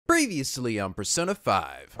Previously on Persona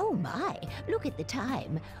 5. Oh my, look at the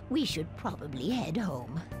time. We should probably head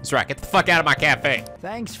home. That's right, get the fuck out of my cafe.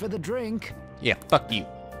 Thanks for the drink. Yeah, fuck you.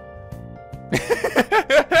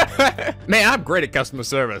 Man, I'm great at customer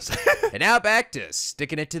service. And now back to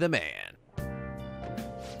sticking it to the man.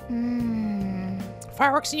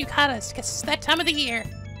 Fireworks and yucatas. Guess it's that time of the year.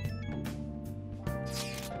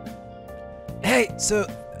 Hey, so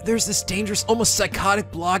there's this dangerous, almost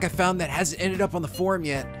psychotic blog I found that hasn't ended up on the forum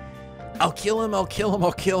yet. I'll kill him, I'll kill him,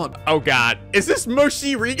 I'll kill him. Oh god, is this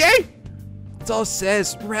MO-SHE-RIGE? That's all it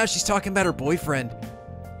says. Remember how she's talking about her boyfriend?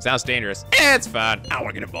 Sounds dangerous. It's fine. I don't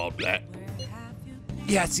want to get involved with that.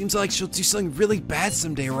 Yeah, it seems like she'll do something really bad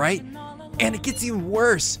someday, right? And it gets even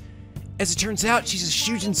worse. As it turns out, she's a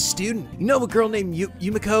Shujin student. You know a girl named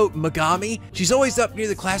Yumiko Megami? She's always up near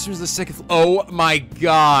the classrooms of the second floor. Oh my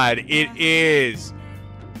god, it is.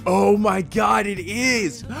 Oh my god, it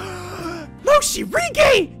is!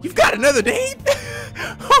 MO-SHE-RIGE! You've got another name?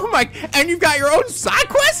 Oh my, and you've got your own side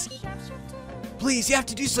quest? Please, you have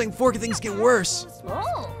to do something before things get worse.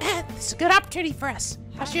 Oh. This is a good opportunity for us.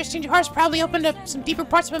 Last year's Change of Hearts probably opened up some deeper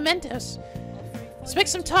parts of Mementos. Let's make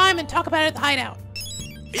some time and talk about it at the hideout.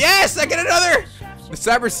 Yes, I get another!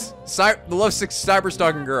 The lovesick cyber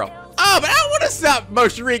stalking girl. Oh, but I don't want to stop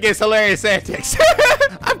MO-SHE-RIGE's hilarious antics.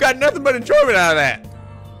 I've got nothing but enjoyment out of that.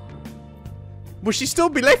 Will she still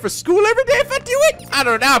be late for school every day if I do it? I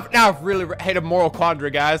don't know. Now I've really hit a moral quandary,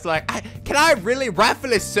 guys. Like, can I really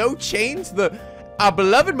rightfully so change our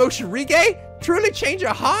beloved MO-SHE-RIGE? Truly change her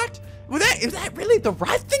heart? Is that really the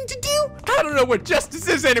right thing to do? I don't know what justice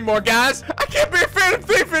is anymore, guys. I can't be a phantom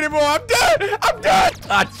thief anymore. I'm done. I'm done.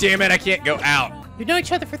 Ah, damn it. I can't go out. We've known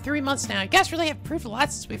each other for 3 months now. You guys really have improved a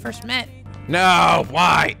lot since we first met. No,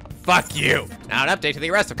 why? Fuck you. Now an update to the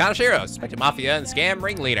arrest of Kanashiro, suspected mafia and scam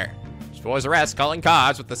ringleader. Boys' arrests calling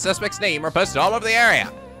cards with the suspect's name were posted all over the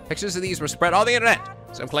area. Pictures of these were spread all the internet.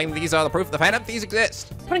 Some claim these are the proof the phantom thieves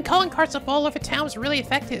exist. Putting calling cards up all over town was really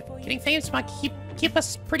effective. Getting famous might keep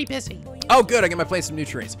us pretty busy. Oh good, I get my plane some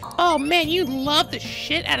nutrients. Oh man, you love the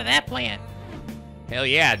shit out of that plant. Hell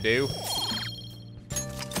yeah, I do.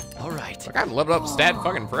 All right. Like I'm leveled up stat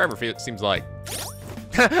fucking forever, it seems like.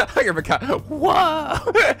 Whoa!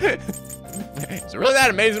 Is it really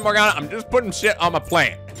that amazing, Morgana? I'm just putting shit on my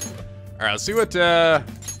plant. All right, let's see what, oh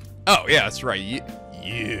yeah, that's right, you.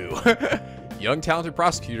 Young talented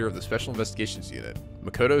prosecutor of the Special Investigations Unit,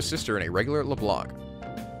 Makoto's sister and a regular at LeBlanc.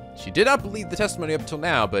 She did not believe the testimony up until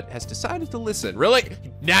now, but has decided to listen. Really?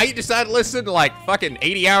 Now you decide to listen to like fucking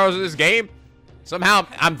 80 hours of this game? Somehow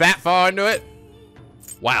I'm that far into it?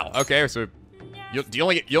 Wow, okay, so you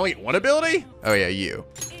only get one ability? Oh yeah, you.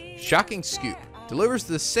 Shocking Scoop. Delivers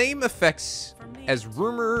the same effects as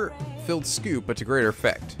rumor-filled Scoop, but to greater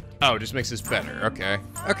effect. Oh, it just makes this better, okay.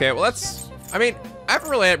 Okay, well that's, I mean, I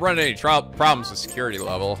haven't really run into any problems with security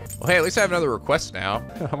level. Well, hey, at least I have another request now.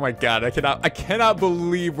 Oh my god, I cannot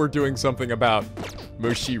believe we're doing something about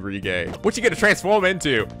MO-SHE-RIGE. What's she gonna transform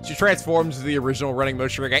into? She transforms into the original running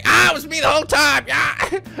MO-SHE-RIGE. Ah, it was me the whole time!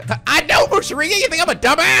 Ah, I know MO-SHE-RIGE, you think I'm a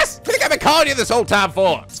dumbass? What do you think I've been calling you this whole time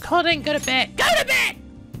for? Let's call it in, go to bed. Go to bed!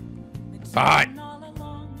 Fine.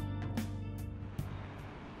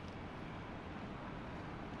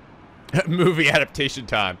 Movie adaptation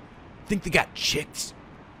time. Think they got chicks?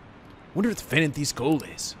 Wonder what the Phantom Thief's goal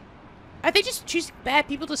is. Are they just choosing bad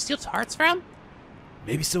people to steal hearts from?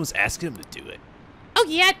 Maybe someone's asking them to do it. Oh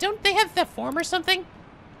yeah, don't they have the form or something?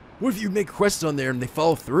 What if you make requests on there and they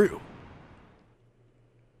follow through?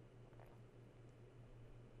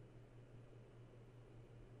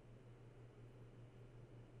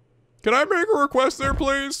 Can I make a request there,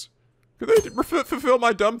 please? Could they fulfill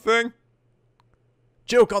my dumb thing?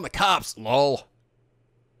 Joke on the cops, lol.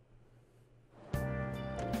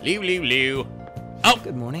 Loo. Oh,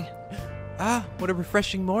 Good morning. Ah, what a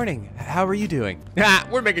refreshing morning. How are you doing?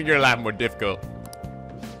 we're making your life more difficult.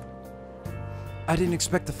 I didn't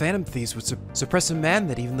expect the Phantom Thieves would suppress a man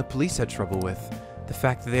that even the police had trouble with. The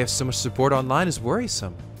fact that they have so much support online is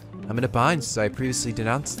worrisome. I'm in a bind since I previously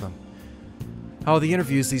denounced them. All the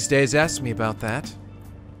interviews these days ask me about that.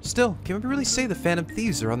 Still, can we really say the Phantom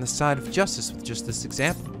Thieves are on the side of justice with just this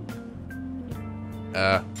example?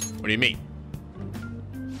 What do you mean?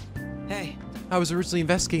 Hey. I was originally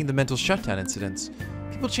investigating the mental shutdown incidents.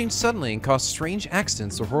 People change suddenly and cause strange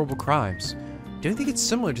accidents or horrible crimes. Don't you think it's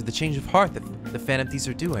similar to the change of heart that the Phantom Thieves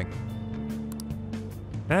are doing?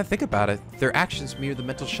 Now that I think about it, their actions mirror the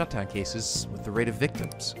mental shutdown cases with the rate of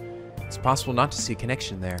victims. It's possible not to see a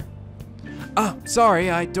connection there. Ah, sorry,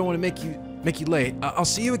 I don't want to make you late. I'll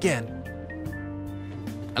see you again.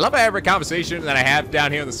 I love how every conversation that I have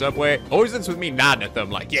down here in the subway always ends with me nodding at them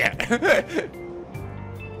like, yeah.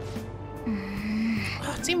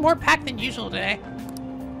 It seemed more packed than usual today.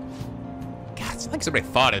 God, it's like somebody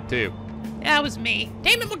fought it too. That was me.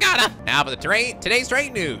 Damn it, Morgana! Now for today's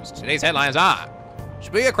train news. Today's headlines are: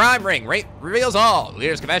 Shibuya crime ring reveals all.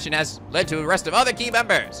 Leader's confession has led to arrest of other key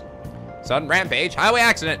members. Sudden rampage, highway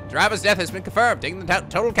accident. Driver's death has been confirmed, taking the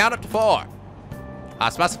total count up to 4.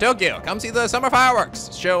 Hot spots in Tokyo. Come see the summer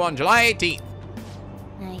fireworks show on July 18th.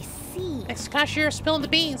 I see. Next cashier spilling the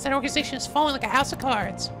beans. That organization is falling like a house of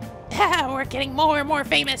cards. We're getting more and more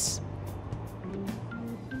famous.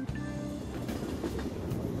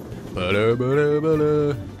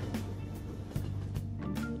 Ba-da-ba-da-ba-da.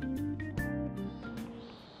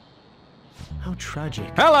 How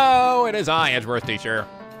tragic. Hello, it is I, Edgeworth Teacher,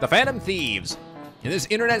 the Phantom Thieves. In this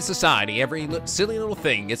internet society, every silly little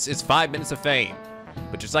thing gets its 5 minutes of fame.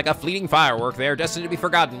 But just like a fleeting firework, they are destined to be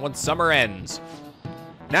forgotten once summer ends.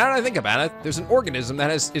 Now that I think about it, there's an organism that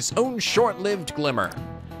has its own short-lived glimmer.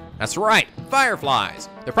 That's right, fireflies.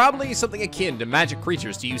 They're probably something akin to magic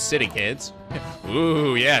creatures to you city kids.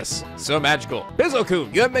 Ooh, yes, so magical.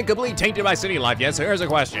 Bizzle-kun, you haven't been completely tainted by city life yet, so here's a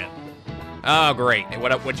question. Oh, great. Hey,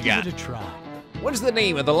 what you got? Give it a try. What is the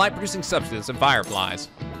name of the light-producing substance in fireflies?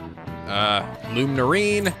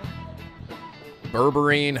 Luminarine,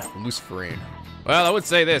 berberine, luciferine. Well, I would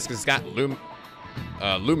say this, because it's got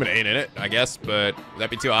luminate in it, I guess, but would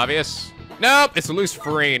that be too obvious? Nope, it's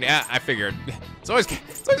luciferine. Yeah, I figured. It's always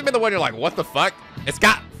been the one you're like, what the fuck? It's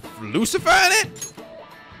got Lucifer in it?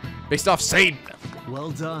 Based off Satan. Well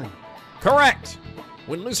done. Correct.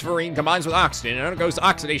 When luciferine combines with oxygen, it undergoes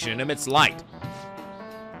oxidation and emits light.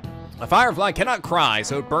 A firefly cannot cry,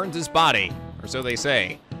 so it burns its body, or so they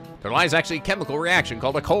say. Their light is actually a chemical reaction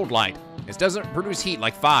called a cold light. It doesn't produce heat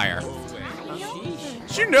like fire.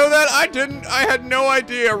 Did you know that? I didn't. I had no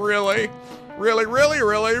idea, really. Really.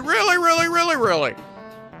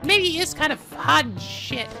 Maybe he is kind of hot and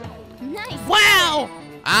shit. Nice. Wow!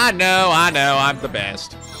 I know, I'm the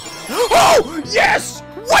best. Oh, yes!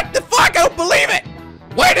 What the fuck? I don't believe it!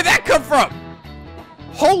 Where did that come from?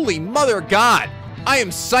 Holy mother of God. I am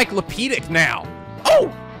cyclopedic now.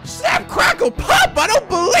 Oh, snap, crackle, pop! I don't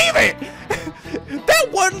believe it!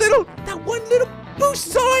 That one little boost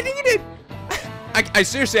is all I needed. I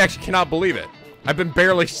seriously actually cannot believe it. I've been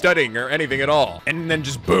barely studying or anything at all. And then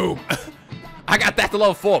just boom. I got that to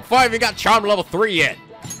level 4 before I even got charm to level 3 yet.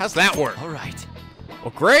 How's that work? All right.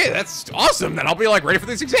 Well, great. That's awesome. Then I'll be like ready for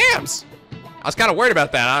these exams. I was kind of worried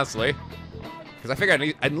about that, honestly. Because I figured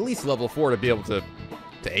I'd at least level 4 to be able to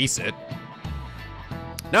ace it.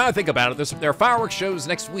 Now I think about it, there are fireworks shows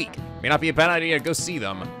next week. May not be a bad idea to go see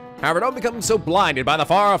them. However, don't become so blinded by the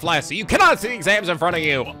far-off lights so you cannot see the exams in front of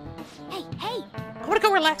you. Hey. I want to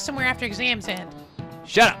go relax somewhere after exams end.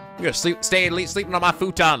 Shut up. I'm gonna stay sleeping on my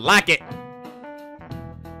futon. Like it.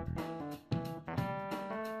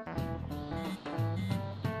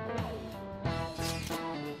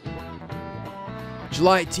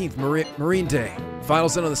 July 18th, Marine Day.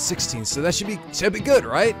 Finals end on the 16th, so that should be good,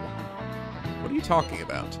 right? What are you talking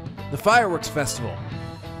about? The fireworks festival.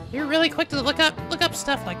 You're really quick to look up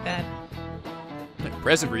stuff like that.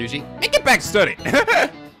 Impressive, Ryuji. Make it back to study.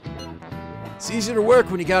 It's easier to work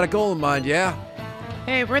when you got a goal in mind, yeah?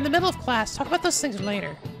 Hey, we're in the middle of class. Talk about those things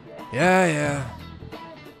later. Yeah.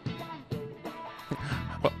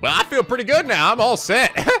 Well, I feel pretty good now. I'm all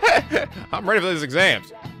set. I'm ready for these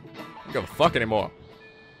exams. I don't give a fuck anymore.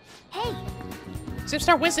 Hey. Exams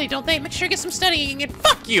start Wednesday, don't they? Make sure you get some studying and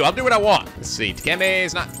Fuck you. I'll do what I want. Let's see. Takeme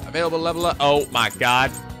is not available to level up. Oh my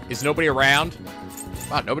God. Is nobody around?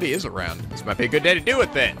 Wow, nobody is around. This might be a good day to do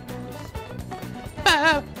it then.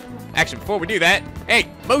 Actually, before we do that, hey,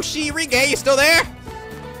 MO-SHE-RIGE, you still there?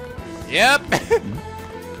 Yep.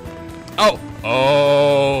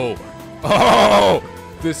 Oh.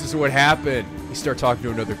 This is what happened. You start talking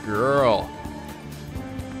to another girl.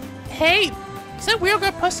 Hey, some weird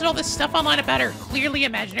girl posted all this stuff online about her clearly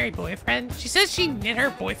imaginary boyfriend. She says she knit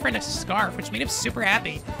her boyfriend a scarf, which made him super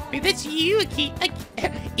happy. Maybe that's you,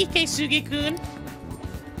 Ikesugi-kun.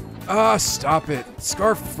 Ah, stop it.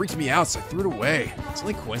 Scarf freaked me out, so I threw it away. It's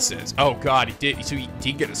only coincidence. Oh God, he did. So he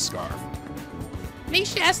did get a scarf. Maybe you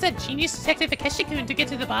should ask that genius detective Akeshi-kun to get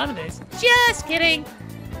to the bottom of this. Just kidding.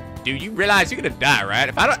 Dude, you realize you're gonna die, right?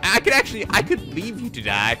 If I could leave you to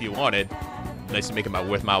die if you wanted. Nice to make it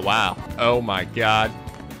worth my while. Oh my God.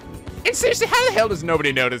 And seriously, how the hell does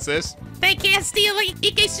nobody notice this? They can't steal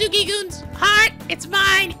Ikesugi-kun's heart. It's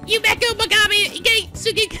mine. Yumeko Mogami and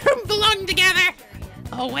Ikesugi-kun belong together.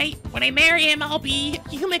 Oh wait, when I marry him, I'll be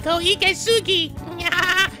Yumeko Ikesugi.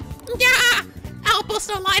 I'll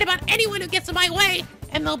post online about anyone who gets in my way,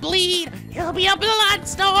 and they'll bleed. It'll be a blood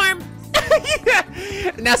storm.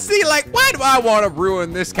 Yeah. Now see, like, why do I want to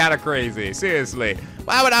ruin this kind of crazy? Seriously.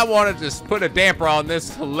 Why would I want to just put a damper on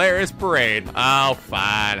this hilarious parade? Oh,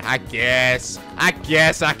 fine. I guess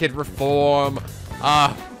I could reform.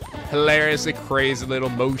 Hilariously crazy little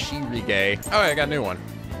MO-SHE-RIGE. Oh, I got a new one.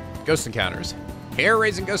 Ghost encounters.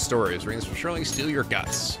 Hair-raising ghost stories. Rings will surely steal your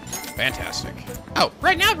guts. Fantastic. Oh.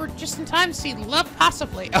 Right now, we're just in time to see Love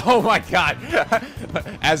Possibly. Oh my God.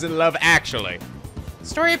 As in Love Actually.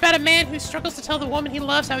 Story about a man who struggles to tell the woman he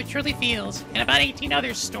loves how he truly feels, and about 18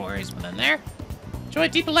 other stories within there. Enjoy a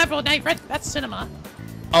deeper level. Now you've read that's cinema.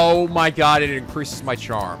 Oh my God, it increases my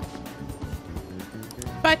charm.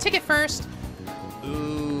 Buy a ticket first.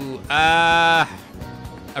 Ooh,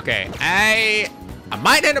 okay, I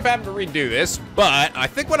might end up having to redo this, but I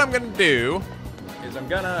think what I'm gonna do is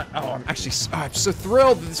I'm so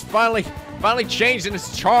thrilled that this finally changed in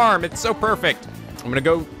its charm. It's so perfect. I'm gonna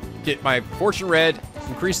go get my fortune read,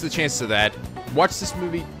 increase the chances of that. Watch this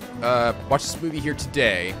movie here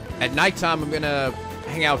today. At nighttime, I'm gonna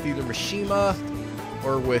hang out with either Mishima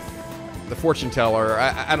or with the fortune teller.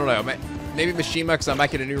 I don't know. Maybe Mishima, because I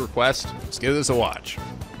might get a new request. Let's give this a watch.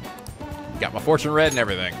 Got my fortune read and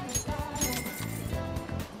everything.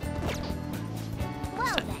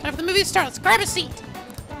 Time for the movie to start. Let's grab a seat.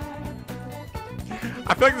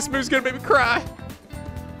 I feel like this movie's gonna make me cry.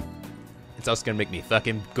 It's also gonna make me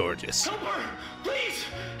fucking gorgeous. Help her! Please!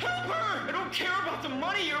 Help her! I don't care about the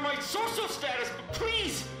money or my social status, but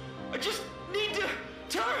please! I just need to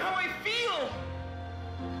tell her how I feel!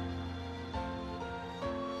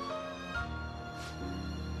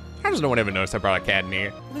 How does no one ever notice I brought a cat in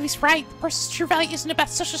here? Louis right. The person's true value isn't about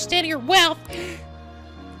social standing or wealth.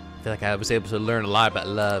 I feel like I was able to learn a lot about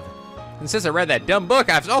love. And since I read that dumb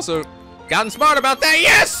book, I've also gotten smart about that.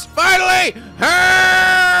 Yes! Finally!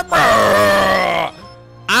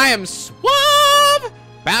 I am suave!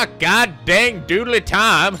 About god dang doodly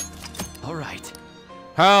time. All right.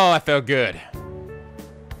 Oh, that felt good.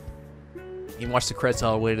 You can watch the credits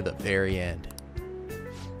all the way to the very end.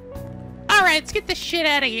 All right, let's get this shit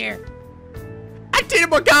out of here. I did it,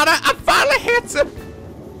 Morgana! I'm finally handsome!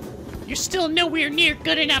 You're still nowhere near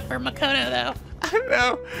good enough for Makoto, though. I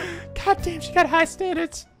know. God damn, she got high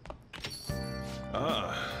standards.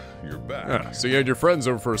 You're back. So you had your friends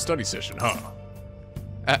over for a study session, huh?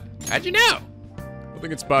 How'd you know? I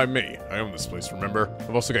think it's by me. I own this place, remember?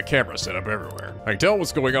 I've also got cameras set up everywhere. I can tell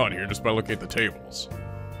what's going on here just by looking at the tables.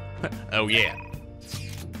 Oh, yeah.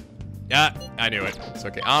 Yeah, I knew it. It's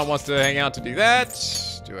okay. Anna wants to hang out to do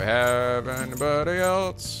that. Do I have anybody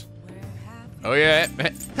else? Oh, yeah.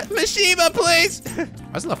 Mishima, please! Why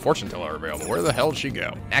isn't the fortune teller available? Where the hell did she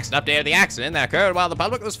go? Next update of the accident that occurred while the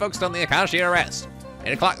public was focused on the Akashi arrest.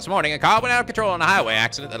 8 o'clock this morning, a car went out of control on a highway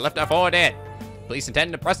accident that left our 4 dead. Police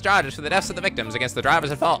intend to press charges for the deaths of the victims against the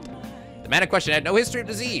drivers at fault. The man in question had no history of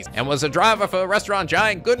disease and was a driver for a restaurant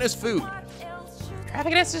Giant Goodness Food.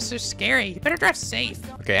 Traffic accidents are scary. You better drive safe.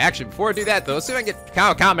 Okay, actually, before I do that, though, let's see if I can get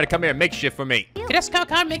Kawakami to come here and make shit for me. You could ask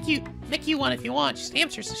Kawakami make you one if you want. She's an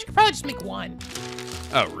amateur, so she could probably just make one.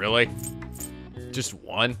 Oh, really? Just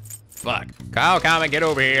one? Fuck. Kawakami, get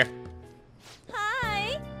over here.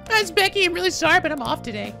 Hi. Hi, it's Becky. I'm really sorry, but I'm off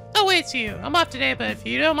today. Oh, wait, it's you. I'm off today, but if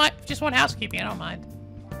you don't mind, just want housekeeping, I don't mind.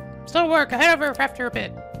 Still work. I'll head over after a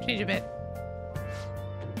bit. Change a bit.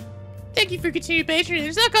 Thank you for continued patronage.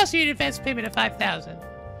 It's not costing you an advance payment of $5,000.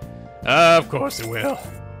 Of course it will.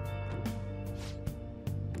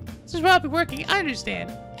 This is where I'll be working. I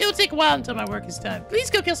understand. It'll take a while until my work is done. Please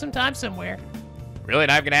go kill some time somewhere. Really?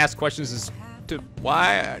 And I'm gonna ask questions as to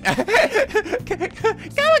why?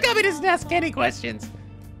 Kawakami doesn't ask any questions.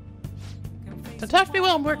 Don't talk to me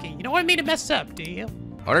while I'm working. You don't want me to mess up, do you?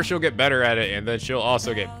 I wonder if she'll get better at it and then she'll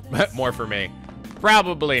also get more for me.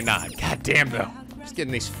 Probably not. God damn though. Just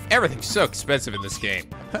getting these, everything's so expensive in this game.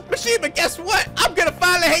 Mishima, guess what? I'm gonna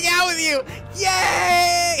finally hang out with you!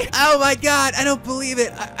 Yay! Oh my god, I don't believe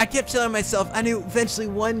it. I kept telling myself I knew eventually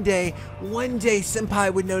one day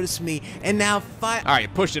Senpai would notice me, and now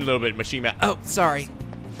Alright, push it a little bit, Mishima. Oh, sorry.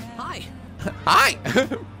 Hi. Hi!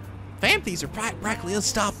 Fam thieves are practically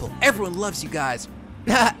unstoppable. Everyone loves you guys.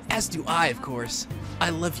 As do I, of course.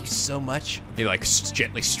 I love you so much. He like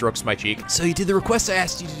gently strokes my cheek. So you did the request I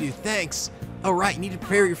asked you to do, thanks. Oh right, you need to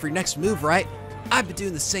prepare you for your next move, right? I've been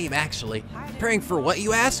doing the same, actually. Preparing for what,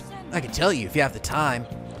 you ask? I can tell you if you have the time.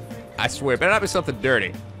 I swear, better not be something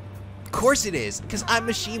dirty. Of course it is, because I'm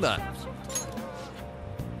Mishima.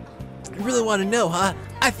 You really want to know, huh?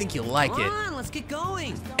 I think you'll like it. Come on, let's get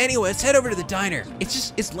going. Anyway, let's head over to the diner.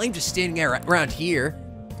 It's lame just standing around here.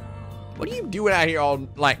 What are you doing out here all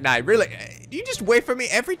night? Really? Do you just wait for me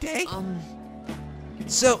every day?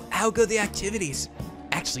 So, how go the activities?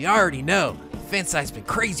 Actually, I already know. The fan site's been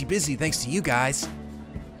crazy busy thanks to you guys.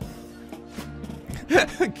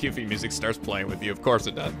 Goofy music starts playing with you. Of course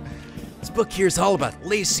it does. This book here is all about the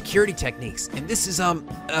latest security techniques, and this is, a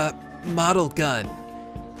model gun.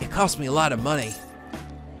 It cost me a lot of money.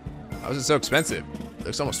 How is it so expensive? It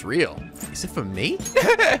looks almost real. Is it for me?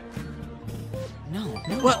 No.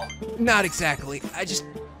 Well, not exactly. I just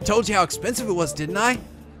told you how expensive it was, didn't I?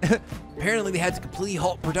 Apparently they had to completely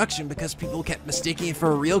halt production because people kept mistaking it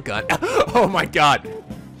for a real gun. Oh my god.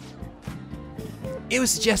 It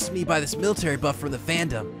was suggested to me by this military buff from the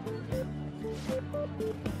fandom.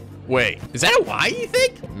 Wait, is that Hawaii, you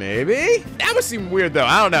think? Maybe? That would seem weird, though.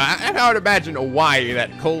 I don't know. I would imagine Hawaii,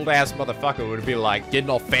 that cold-ass motherfucker, would be, like, getting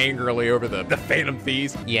all fangirly over the Phantom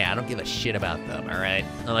Thieves. Yeah, I don't give a shit about them, alright?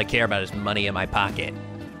 All I care about is money in my pocket.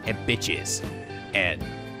 And bitches. And,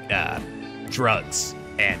 drugs.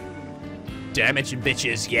 And, did I mention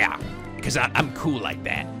bitches? Yeah. Because I'm cool like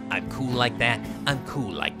that. I'm cool like that. I'm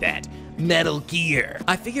cool like that. Metal Gear.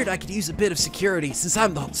 I figured I could use a bit of security since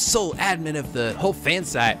I'm the sole admin of the whole fan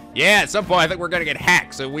site. Yeah, at some point I think we're gonna get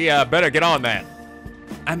hacked, so we better get on that.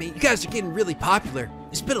 I mean, you guys are getting really popular.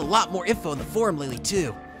 There's been a lot more info in the forum lately,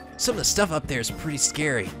 too. Some of the stuff up there is pretty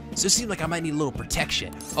scary, so it seemed like I might need a little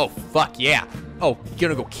protection. Oh, fuck yeah. Oh, you're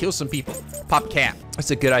gonna go kill some people. Pop cap.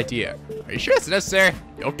 That's a good idea. Are you sure it's necessary?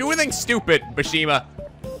 Don't do anything stupid, Mishima.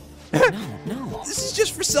 No. This is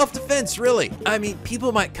just for self-defense, really. I mean,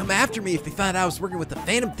 people might come after me if they found out I was working with the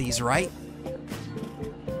Phantom Thieves, right?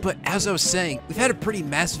 But as I was saying, we've had a pretty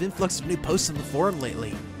massive influx of new posts on the forum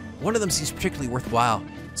lately. One of them seems particularly worthwhile.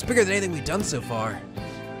 It's bigger than anything we've done so far.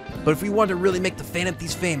 But if we want to really make the Phantom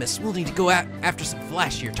Thieves famous, we'll need to go after some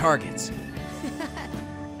flashier targets.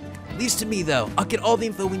 Leaves to me, though. I'll get all the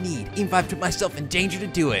info we need, even if I've put myself in danger to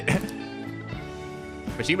do it.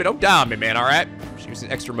 Mishima, don't die on me, man, alright? She was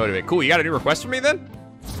extra motivated. Cool, you got a new request for me, then?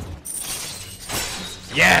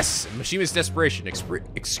 Yes! Mishima's desperation.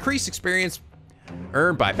 Increase experience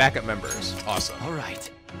earned by backup members. Awesome. All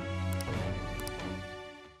right.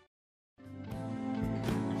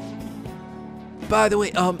 By the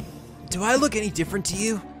way, do I look any different to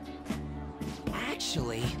you?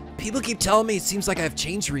 Actually, People keep telling me it seems like I've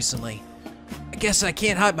changed recently. I guess I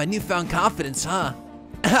can't hide my newfound confidence, huh?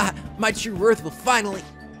 My true worth will finally...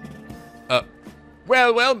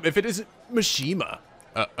 Well, if it isn't Mishima.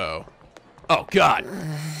 Uh-oh. Oh, God.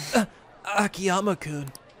 Akiyama-kun.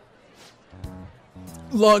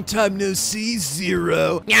 Long time no see,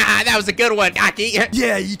 Zero. Yeah, that was a good one, Aki.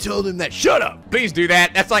 Yeah, you told him that. Shut up. Please do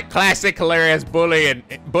that. That's like classic hilarious bully and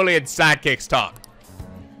sidekicks talk.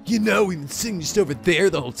 You know, we've been sitting just over there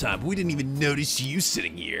the whole time, but we didn't even notice you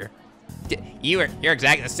sitting here. You're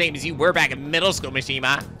exactly the same as you were back in middle school,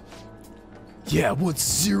 Mishima. Yeah, once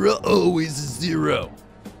zero, always a zero.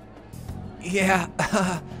 Yeah,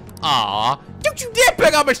 Aw. Don't you dare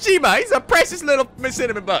pick on Mishima. He's a precious little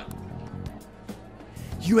cinnamon bun.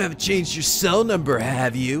 You haven't changed your cell number,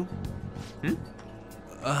 have you?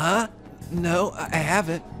 Uh-huh. No, I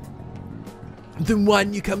haven't. Then why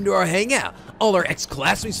didn't you come to our hangout? All our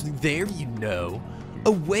ex-classmates were there, you know.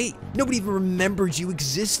 Oh wait, nobody even remembered you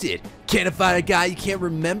existed. Can't find a guy you can't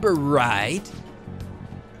remember, right?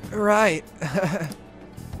 Right.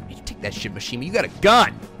 You take that shit, Mishima. You got a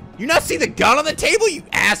gun. You not see the gun on the table, you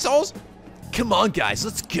assholes? Come on, guys,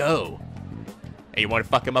 let's go. Hey, you want to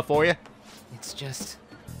fuck him up for you? it's just...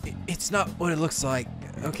 It's not what it looks like,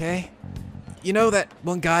 okay? You know that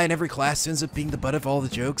one guy in every class ends up being the butt of all the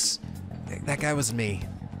jokes? That guy was me.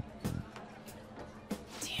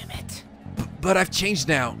 Damn it. But I've changed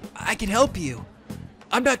now. I can help you.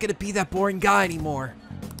 I'm not gonna be that boring guy anymore.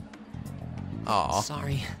 Aw.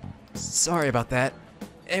 Sorry. Sorry about that.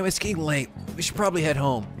 Anyway, it's getting late. We should probably head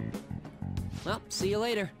home. Well, see you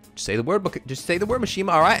later. Just say the word,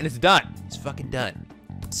 Mishima, all right? And it's done. It's fucking done.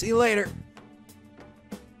 See you later.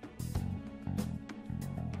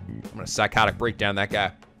 I'm gonna psychotic break down that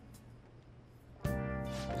guy.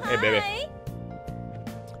 Hey, baby.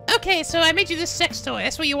 Okay, so I made you this sex toy.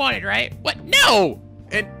 That's what you wanted, right? What? No!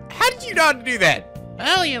 And how did you know how to do that?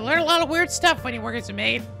 Well, you learn a lot of weird stuff when you work as a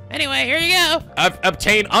maid. Anyway, here you go. I've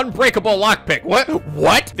obtained unbreakable lockpick. What?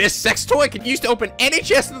 What? This sex toy can use to open any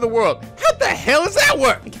chest in the world. How the hell does that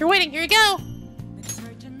work? If you're waiting, here you go.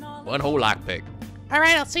 One whole lockpick. All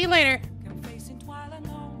right, I'll see you later.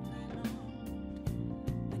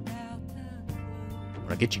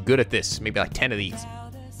 I'm gonna get you good at this. Maybe like 10 of these.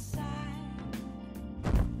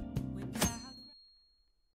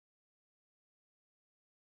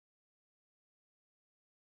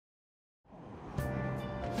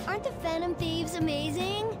 Aren't the Phantom Thieves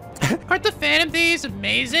amazing? Aren't the Phantom Thieves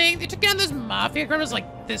amazing? They took down those mafia criminals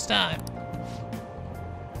like this time.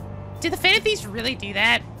 Did the Phantom Thieves really do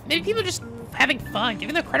that? Maybe people are just having fun,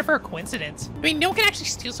 giving them credit for a coincidence. I mean, no one can actually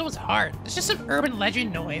steal someone's heart. It's just some urban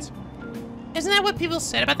legend noise. Isn't that what people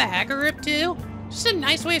said about the hacker group, too? Just a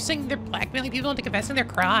nice way of saying they're blackmailing people into confessing their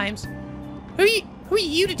crimes. Who are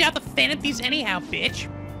you to doubt the Phantom Thieves anyhow, bitch?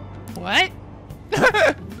 What?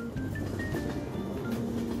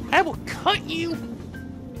 I will cut you,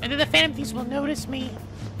 and then the Phantom Thieves will notice me.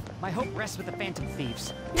 My hope rests with the Phantom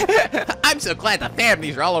Thieves. I'm so glad the Phantom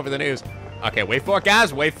Thieves are all over the news. Okay, wait for it,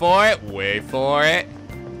 guys. Wait for it. Wait for it.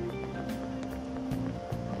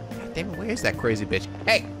 God damn it, where is that crazy bitch?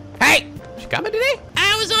 Hey! Hey! She coming today?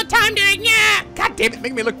 I was on time today, yeah! God damn it,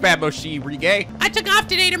 make me look bad, MO-SHE-RIGE. I took off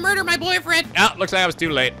today to murder my boyfriend. Oh, looks like I was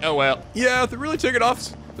too late. Oh well. Yeah, they're really taking off.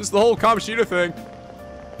 This is the whole Kamoshida thing.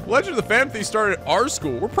 Legend of the Phantom Thieves started at our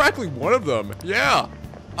school. We're practically one of them. Yeah,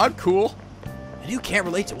 I'm cool. And who can't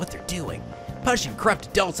relate to what they're doing? Punishing corrupt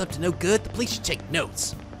adults up to no good, the police should take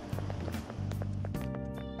notes.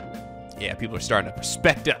 Yeah, people are starting to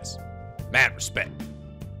respect us. Mad respect.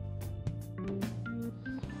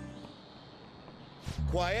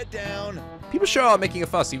 Quiet down. People sure are making a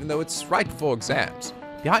fuss even though it's right before exams.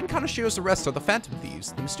 Behind Kanashiro's arrest are the Phantom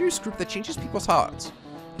Thieves, the mysterious group that changes people's hearts.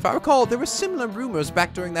 If I recall, there were similar rumors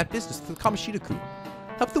back during that business to the Kamoshida coup.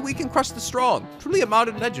 Help the weak and crush the strong, truly a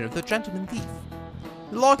modern legend of the Gentleman Thief.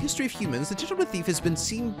 In the long history of humans, the Gentleman Thief has been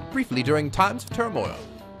seen briefly during times of turmoil.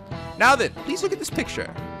 Now then, please look at this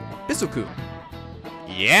picture. Bisoku.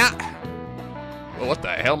 Yeah. Well, what the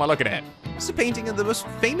hell am I looking at? It's a painting of the most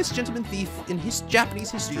famous gentleman thief in Japanese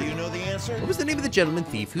history. Do you know the answer? What was the name of the gentleman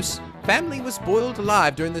thief whose family was boiled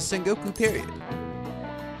alive during the Sengoku period?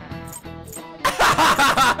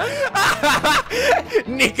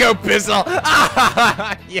 NicoB.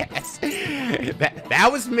 Yes. That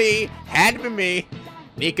was me. Had to be me.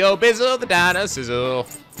 NicoB, the Dino Sizzle.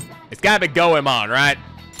 It's gotta be Goemon, right?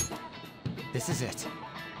 This is it.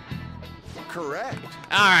 Correct.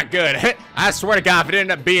 Alright, good. I swear to God, if it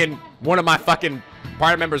ended up being one of my fucking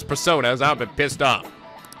party members' personas, I'd be pissed off.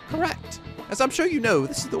 Correct. As I'm sure you know,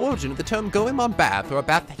 this is the origin of the term Goemon bath, or a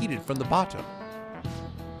bath heated from the bottom.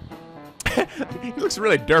 He looks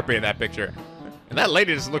really derpy in that picture. And that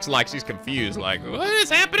lady just looks like she's confused, like, What is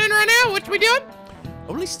happening right now? What we doing?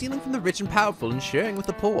 Only stealing from the rich and powerful and sharing with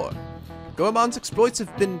the poor. Goemon's exploits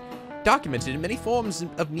have been documented in many forms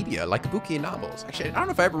of media, like Kabuki and novels. Actually, I don't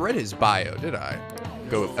know if I ever read his bio, did I?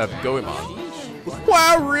 Goemon.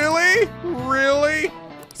 Wow, really? Really?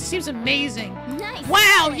 Seems amazing. Nice.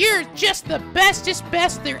 Wow, you're just the bestest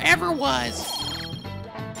best there ever was.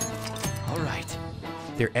 All right.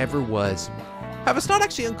 There ever was. However, it's not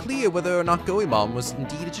actually unclear whether or not Goemon was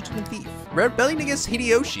indeed a gentleman thief. Rebelling against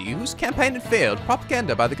Hideyoshi, whose campaign had failed,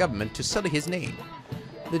 propaganda by the government to sully his name.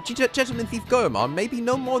 The gentleman thief Goemon may be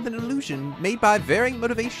no more than an illusion made by varying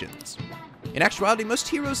motivations. In actuality, most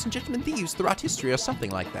heroes and gentleman thieves throughout history are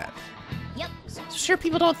something like that. Yep. Sure,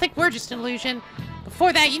 people don't think we're just an illusion.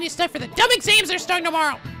 Before that, you need to study for the dumb exams that are starting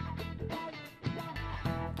tomorrow.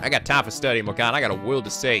 I got time for studying, Morgana. I got a will to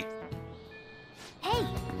say. Hey,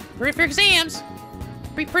 Ready for exams?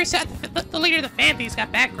 Be pretty sad the leader of the Phantom Thieves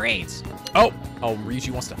got bad grades. Oh,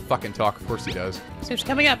 Ryuji wants to fucking talk. Of course he does. Seems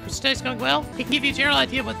coming up. Study's going well. He can give you a general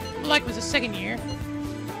idea of what like was his second year.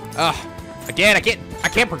 Again, I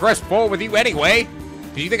can't progress forward with you anyway.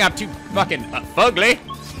 Cause you think I'm too fucking fugly.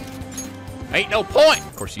 Ain't no point.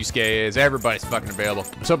 Of course, Yusuke is everybody's fucking available.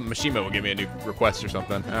 I'm hoping Mishima will give me a new request or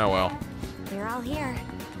something. Oh well. we're all here.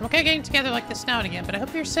 I'm okay getting together like this now and again, but I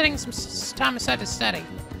hope you're setting some time aside to study.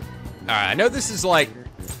 Alright, I know this is like,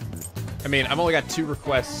 I mean, I've only got 2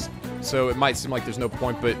 requests, so it might seem like there's no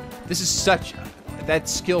point, but this is such, that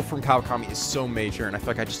skill from Kawakami is so major, and I feel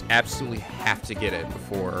like I just absolutely have to get it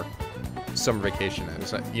before summer vacation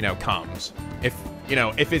is, you know, comes. If, you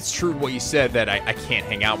know, if it's true what you said that I can't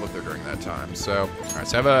hang out with her during that time. So, alright,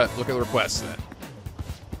 so have a look at the requests then.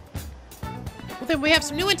 Well, then we have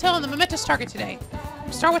some new intel on the momentous target today.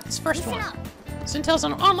 We'll start with this first Listen one. up. This intel's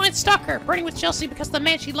an online stalker, burning with jealousy because the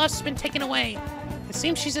man she loves has been taken away. It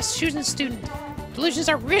seems she's a Shujin student. Delusions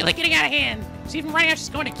are really getting out of hand. She's even writing out she's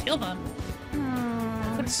going to kill them.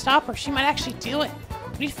 If we stop her, she might actually do it.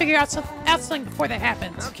 We need to figure out something before that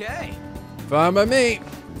happens. Okay. Fine by me.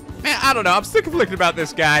 Man, I don't know. I'm still conflicted about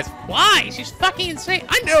this, guys. Why? She's fucking insane.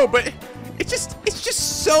 I know, but it's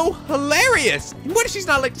just so hilarious. And what if she's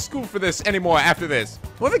not late to school for this anymore after this?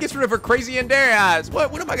 What if it gets rid of her crazy yandere eyes?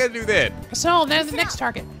 What am I gonna do then? So, there's the next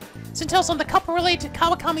target. This intel's on the couple related to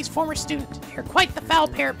Kawakami's former student. They're quite the foul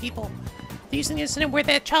pair of people. They're using the incident where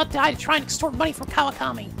that child died to try and extort money from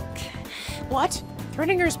Kawakami. What?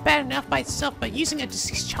 Threatening her is bad enough by itself, but using a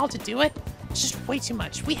deceased child to do it? It's just way too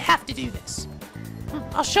much. We have to do this.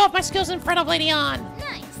 I'll show off my skills in front of Lady An.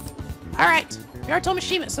 Nice. All right, we are told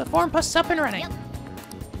Mishima, so the forum post's up and running. Yep.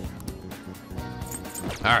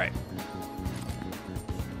 All right.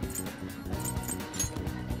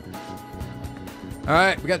 All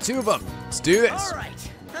right, we got 2 of them. Let's do this. All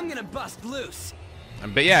right, I'm gonna bust loose.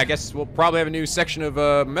 But yeah, I guess we'll probably have a new section of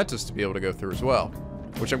Mementos to be able to go through as well.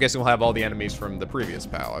 Which I'm guessing will have all the enemies from the previous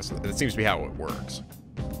palace. That seems to be how it works.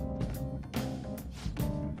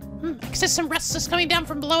 I guess some restless coming down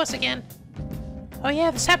from below us again. Oh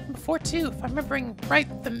yeah, this happened before too. If I'm remembering right,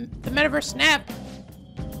 the metaverse snapped.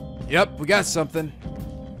 Yep, we got something.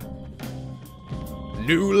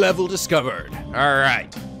 New level discovered. All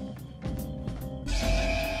right.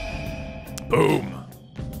 Boom.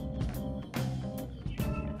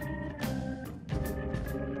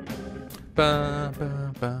 Ba,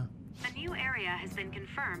 ba, ba. A new area has been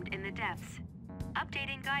confirmed in the depths.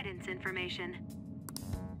 Updating guidance information.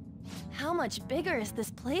 How much bigger is this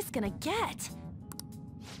place gonna get?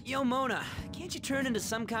 Yo, Mona, can't you turn into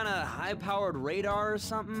some kind of high-powered radar or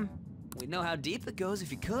something? We'd know how deep it goes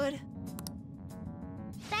if you could.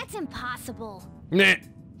 That's impossible. Nah.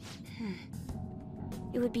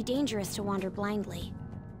 It would be dangerous to wander blindly.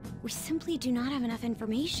 We simply do not have enough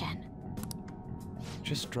information.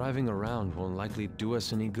 Just driving around won't likely do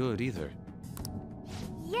us any good either.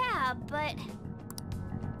 Yeah, but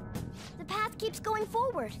the path keeps going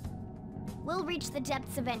forward. We'll reach the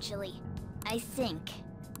depths eventually, I think.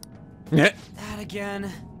 Yeah. That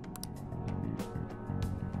again.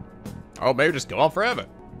 Oh, maybe just go on forever.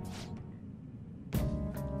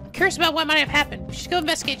 I'm curious about what might have happened. We should go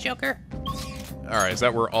investigate, Joker. All right, is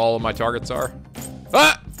that where all of my targets are?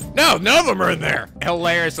 Ah! No, none of them are in there.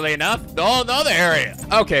 Hilariously enough, the whole other area.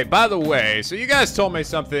 Okay, by the way, so you guys told me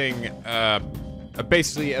something,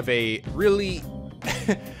 basically of a really,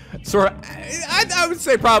 sort of, I would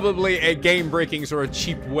say probably a game-breaking sort of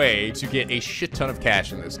cheap way to get a shit ton of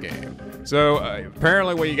cash in this game. So,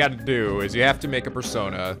 apparently what you gotta do is you have to make a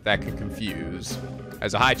persona that can confuse,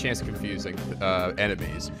 has a high chance of confusing,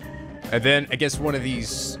 enemies. And then against one of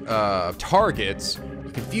these, targets, you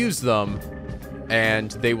confuse them,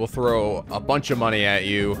 and they will throw a bunch of money at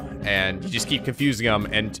you, and you just keep confusing them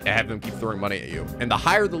and have them keep throwing money at you. And the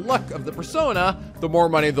higher the luck of the persona, the more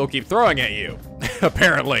money they'll keep throwing at you,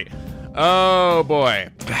 apparently. Oh boy.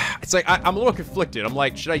 It's like, I'm a little conflicted. I'm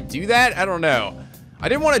like, should I do that? I don't know. I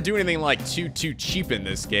didn't want to do anything like too cheap in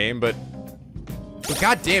this game, but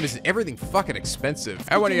goddamn, is everything fucking expensive.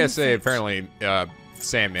 What do you guys say? Apparently,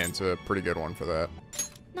 Sandman's a pretty good one for that.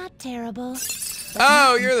 Not terrible.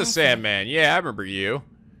 Oh, you're the Sandman. Yeah, I remember you.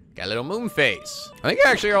 Got a little moon face. I think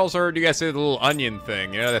I actually also heard you guys say the little onion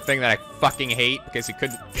thing. You know, the thing that I fucking hate because he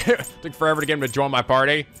couldn't, took forever to get him to join my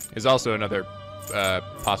party. Is also another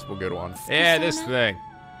possible good one. Yeah, this thing.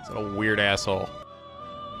 It's a little weird asshole.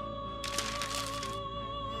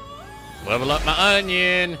 Level up my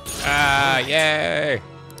onion. Ah, yay.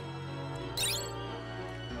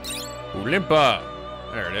 Oolympa.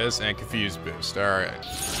 There it is. And confuse boost. All right.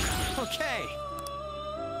 Okay.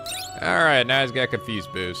 All right, now he's got confuse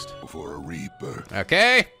boost. For a reaper.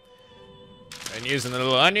 Okay. And using the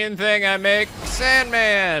little onion thing, I make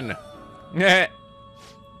Sandman.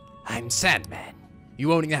 I'm Sandman.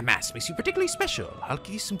 You owning that mask makes you particularly special. I'll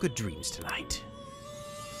give you some good dreams tonight.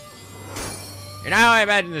 And how I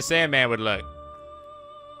imagine the Sandman would look.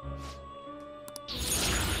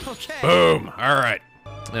 Okay. Boom. All right.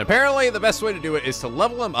 And apparently the best way to do it is to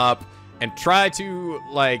level him up and try to,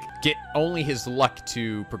 like, get only his luck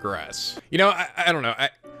to progress. You know, I don't know.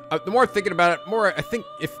 The more I'm thinking about it, more I think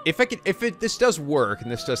if this does work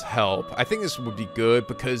and this does help, I think this would be good,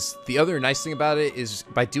 because the other nice thing about it is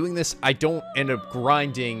by doing this, I don't end up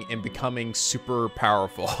grinding and becoming super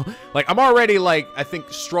powerful. Like, I'm already, like, I think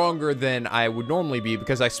stronger than I would normally be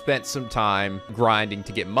because I spent some time grinding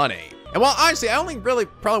to get money. And while honestly, I only really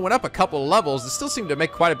probably went up a couple of levels, it still seemed to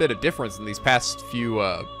make quite a bit of difference in these past few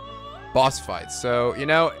boss fights. So, you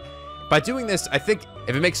know, by doing this, I think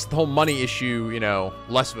if it makes the whole money issue, you know,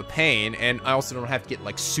 less of a pain, and I also don't have to get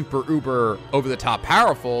like super uber over the top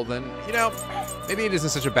powerful, then, you know, maybe it isn't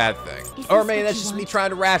such a bad thing. Or maybe that's just me trying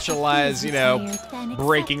to rationalize, you know,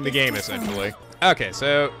 breaking the game essentially. Okay,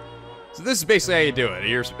 so this is basically how you do it.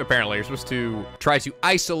 You're supposed to try to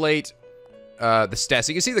isolate the stats.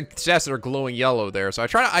 You can see the stats that are glowing yellow there. So I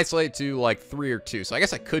try to isolate to like 3 or 2. So I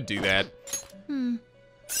guess I could do that.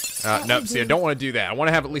 No, see, I don't want to do that. I want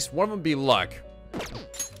to have at least one of them be luck.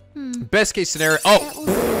 Best case scenario.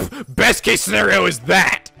 Oh, best case scenario is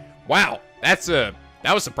that. Wow, that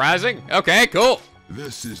was surprising. Okay, cool.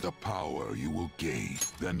 This is the power you will gain.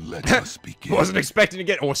 Then let us begin. Wasn't expecting to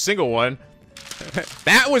get a single one.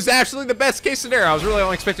 That was actually the best case scenario. I was really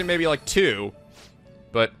only expecting maybe like 2.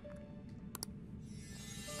 But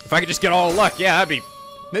if I could just get all the luck, yeah,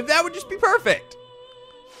 that would just be perfect.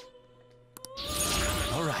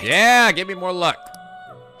 All right. Yeah, give me more luck.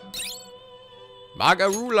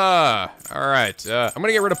 Magarula. All right, I'm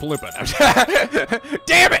gonna get rid of Paloopa.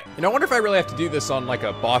 Damn it! I wonder if I really have to do this on like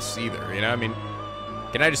a boss either, you know? I mean,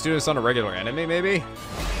 can I just do this on a regular enemy, maybe?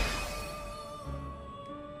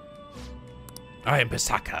 I am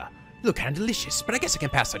Pasaka. Look kind of delicious, but I guess I can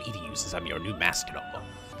pass on eating you since I'm your new master.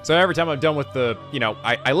 So every time I'm done with the,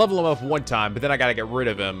 I level him up one time, but then I gotta get rid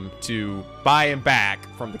of him to buy him back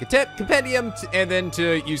from the compendium and then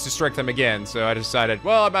to use to strike them again. So I decided,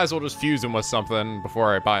 well, I might as well just fuse him with something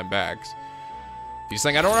before I buy him back. Fuse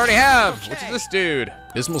thing I don't already have. Okay. What's this dude?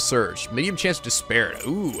 Dismal Surge. Medium chance of despair.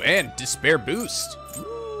 Ooh, and despair boost.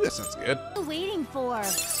 Ooh, that sounds good. What are you waiting for?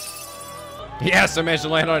 Yes, I managed to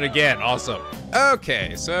land on it again. Awesome.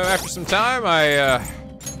 Okay, so after some time, I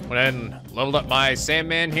went ahead and leveled up my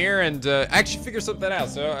Sandman here and actually figured something out.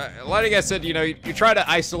 So a lot of you guys said, you you try to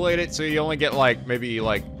isolate it so you only get like maybe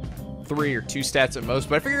like 3 or 2 stats at most.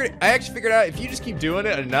 But I actually figured out if you just keep doing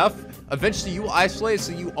it enough, eventually you will isolate it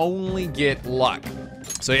so you only get luck.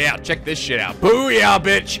 So yeah, check this shit out. Booyah,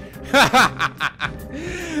 bitch!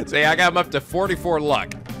 So yeah, I got him up to 44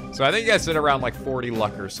 luck. So I think you guys said around like 40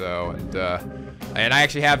 luck or so, and I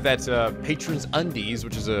actually have that Patron's Undies,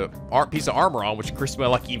 which is a piece of armor on, which increases my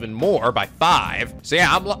luck even more by 5. So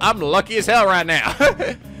yeah, I'm lucky as hell right now.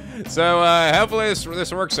 So hopefully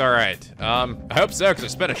this works all right. I hope so, because I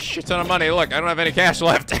spent a shit ton of money. Look, I don't have any cash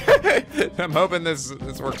left. I'm hoping this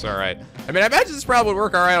works all right. I mean, I imagine this probably would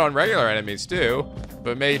work all right on regular enemies too,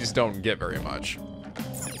 but maybe you just don't get very much.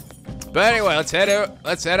 But anyway, let's head out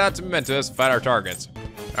to Mementos and find our targets.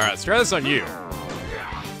 All right, let's try this on you.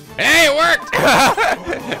 Hey, it worked!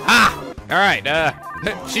 Ah, all right,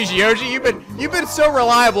 Shujin, you've been so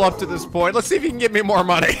reliable up to this point. Let's see if you can get me more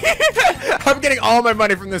money. I'm getting all my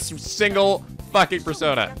money from this single fucking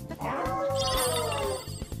persona.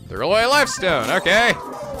 The Relay Life Stone, okay.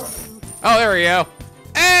 Oh, there we go.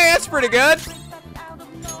 Hey, that's pretty good.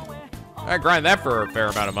 I grind that for a fair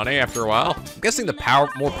amount of money after a while. I'm guessing the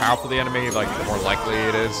more powerful the enemy, like the more likely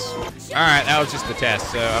it is. All right, that was just the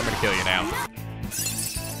test, so I'm gonna kill you now.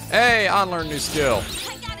 Hey, unlearn new skill.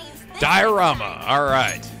 Diorama, all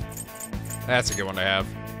right. That's a good one to have.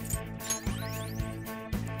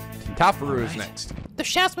 Tafaru is next. The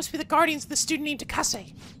shouts must be the guardians of the student named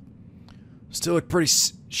Takase. Still look pretty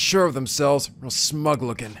sure of themselves, real smug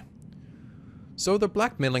looking. So they're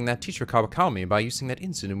blackmailing that teacher Kawakami by using that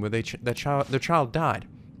incident where their child died.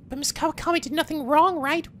 But Miss Kawakami did nothing wrong,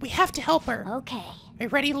 right? We have to help her. Okay. Are you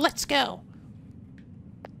ready? Let's go.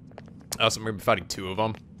 Oh, so I'm gonna be fighting 2 of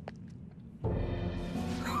them.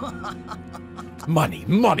 Money,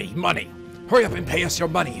 money, money. Hurry up and pay us your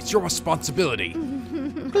money. It's your responsibility.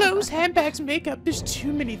 Clothes, handbags, makeup. There's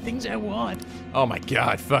too many things I want. Oh my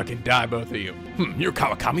god, fucking die, both of you. You're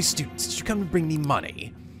Kawakami students. Did you come to bring me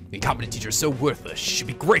money? The incompetent teacher is so worthless. She should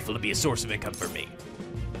be grateful to be a source of income for me.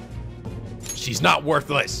 She's not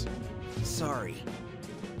worthless. Sorry.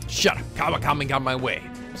 Shut up. Kawakami got my way.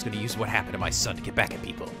 I was gonna use what happened to my son to get back at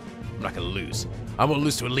people. I'm not gonna lose. I'm gonna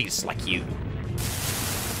lose to elitists like you.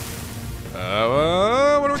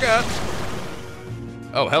 What do we got?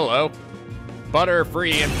 Oh, hello.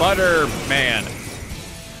 Butterfree and Butterman.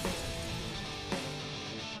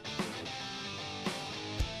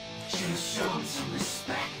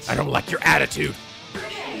 I don't like your attitude.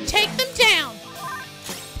 Take them down.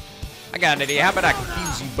 I got an idea. How about I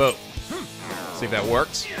confuse you both? See if that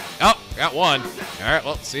works. Oh, got one. All right,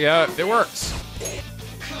 well, let's see how it works.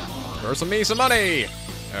 First, me some money.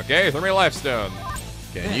 Okay, throw me a life stone.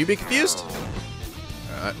 Can you be confused?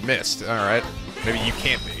 Missed. All right. Maybe you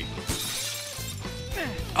can't be.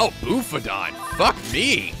 Oh, Boofadon. Fuck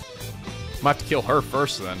me. I'm gonna have to kill her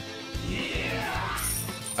first then.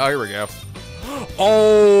 Oh, here we go.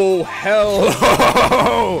 Oh,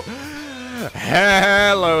 hello.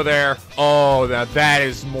 Hello there. Oh, now that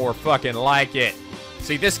is more fucking like it.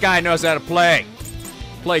 See, this guy knows how to play.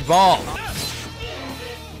 Play ball.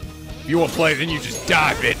 If you won't play, then you just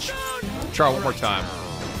die, bitch. Try one more time.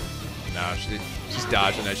 No, she's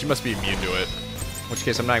dodging it. She must be immune to it. In which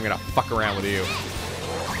case, I'm not even gonna fuck around with you.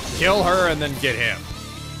 Kill her and then get him.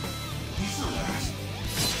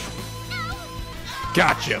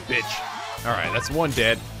 Gotcha, bitch. All right, that's one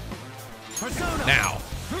dead. Now.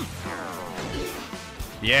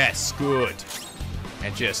 Yes, good.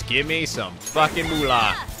 And just give me some fucking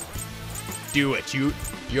moolah. Do it.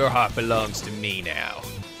 Your heart belongs to me now.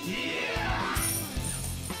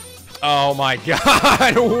 Oh my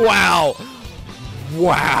god. Wow.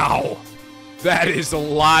 Wow. That is a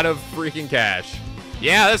lot of freaking cash.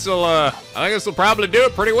 Yeah, this'll, I think this'll probably do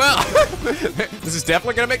it pretty well. This is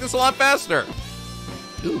definitely gonna make this a lot faster.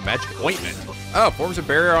 Ooh, magic ointment. Oh, forms a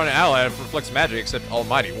barrier on an ally and reflects magic except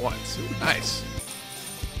almighty ones. Ooh, nice.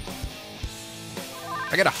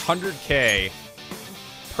 I get 100K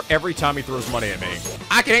for every time he throws money at me.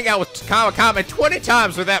 I can hang out with Kawakami 20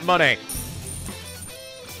 times with that money.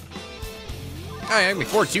 Oh, yeah,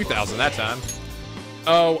 before 2,000 that time.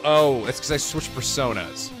 Oh, that's because I switched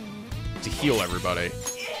personas to heal everybody.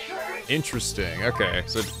 Interesting. Okay,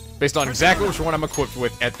 so based on exactly which one I'm equipped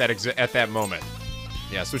with at that moment.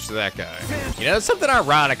 Yeah, switch to that guy. You know, there's something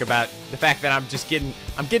ironic about the fact that I'm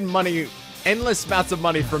getting money, endless amounts of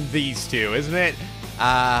money from these two, isn't it?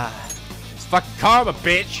 It's fucking karma,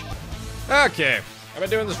 bitch. Okay, I've been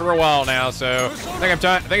doing this for a while now, so I think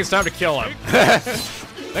it's time to kill him.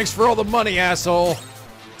 Thanks for all the money, asshole.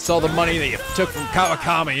 It's all the money that you took from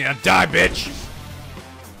Kawakami. You know, die, bitch.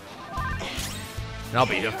 And I'll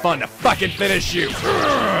be fun to fucking finish you.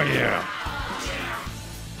 Yeah.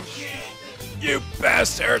 You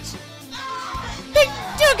bastards. They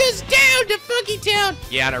took us down to Funky Town.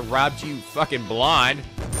 Yeah, and I robbed you fucking blind.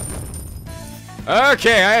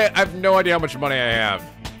 Okay, I have no idea how much money I have,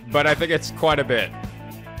 but I think it's quite a bit.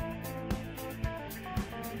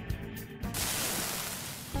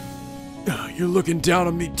 You're looking down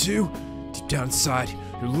on me too? Deep down inside,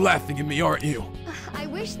 you're laughing at me, aren't you? I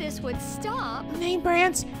wish this would stop. Name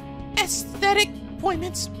brands, aesthetic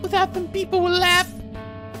appointments. Without them, people will laugh.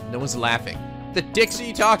 No one's laughing. The dicks are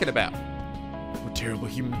you talking about? We're terrible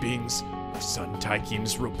human beings. My son Taiki and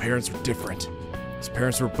his real parents were different. His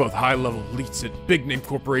parents were both high-level elites at big-name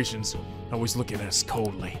corporations, always looking at us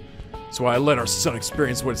coldly. That's why I let our son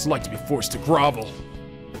experience what it's like to be forced to grovel.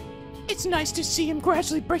 It's nice to see him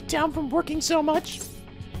gradually break down from working so much.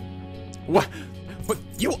 What?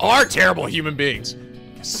 You are terrible human beings.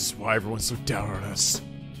 Guess this is why everyone's so down on us.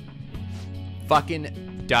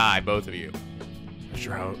 Fucking die, both of you. Not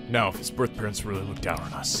sure how. No, if his birth parents really looked down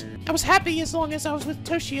on us. I was happy as long as I was with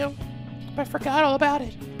Toshio, but I forgot all about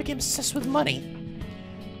it. I became obsessed with money.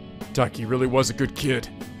 Taiki really was a good kid.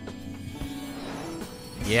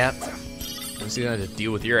 Yep. I'm just gonna have to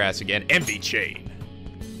deal with your ass again. Envy chain.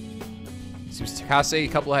 Seems Takase, a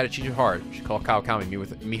couple had a change of heart. Should call Kawakami,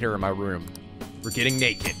 meet her in my room. We're getting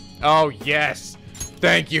naked. Oh, yes.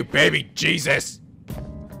 Thank you, baby Jesus.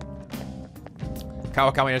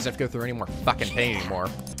 Kawakami doesn't have to go through any more fucking pain anymore.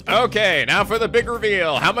 Okay, now for the big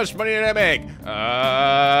reveal. How much money did I make?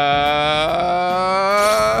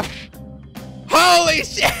 Holy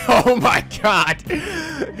shit! Oh my god!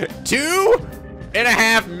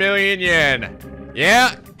 2.5 million yen.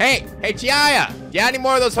 Yeah. Hey, Chiaya, you got any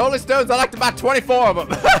more of those holy stones? I'd like to buy 24 of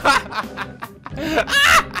them.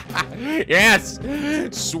 Yes.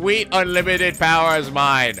 Sweet unlimited power is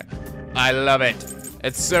mine. I love it.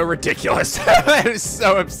 It's so ridiculous. It is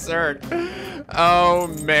so absurd. Oh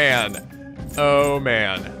man. Oh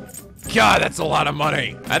man. God, that's a lot of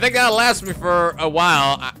money. I think that'll last me for a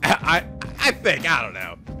while. I think, I don't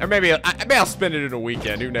know. Or maybe I'll spend it in a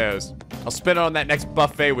weekend, who knows. I'll spend it on that next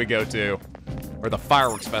buffet we go to. Or the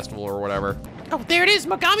fireworks festival or whatever. Oh, there it is,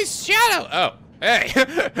 Mogami's shadow. Oh, hey.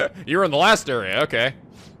 You were in the last area, okay.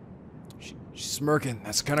 She's smirking,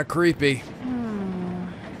 that's kind of creepy.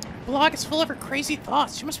 Blog is full of her crazy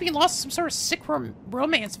thoughts. She must be lost in some sort of sick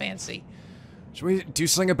romance fantasy. Should we do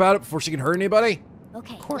something about it before she can hurt anybody?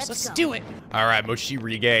 Okay, of course, let's go. do it. All right,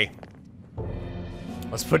 MO-SHE-RIGE.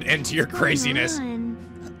 Let's put an end to your craziness.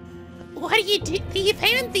 What are you Thief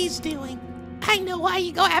Thieves doing? I know why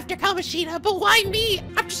you go after Kamoshida, but why me?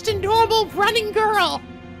 I'm just a normal running girl.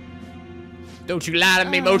 Don't you lie to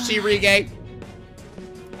me, MO-SHE-RIGE.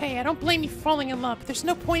 Hey, I don't blame you for falling in love, but there's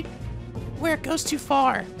no point where it goes too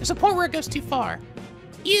far. There's a point where it goes too far.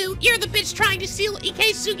 You're the bitch trying to steal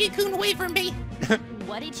Ikesugi-kun away from me.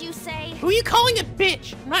 What did you say? Who are you calling a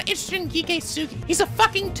bitch? I'm not interested in Ikesugi. He's a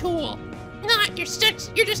fucking tool. Nah, you're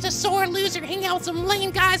just a sore loser hanging out with some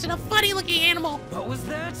lame guys and a funny-looking animal. What was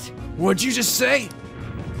that? What'd you just say?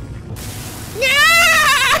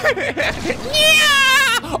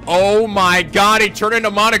 Oh my god, he turned into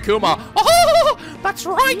Monokuma. Oh, that's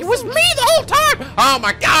right, it was me the whole time. Oh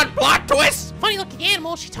my god, plot twist. Funny-looking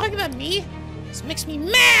animal, she's talking about me? This makes me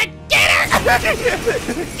mad. Get her!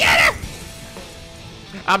 Get her!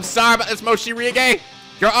 I'm sorry about this, MO-SHE-RIGE.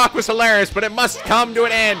 Your arc was hilarious, but it must come to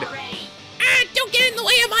an end. Don't get in the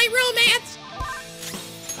way of my romance!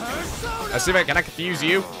 Let's see if I can I confuse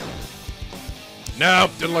you.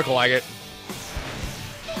 Nope, didn't look like it.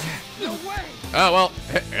 No way! Oh, well,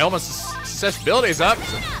 Elma's accessibility is up.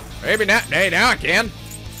 So maybe now, hey, now I can.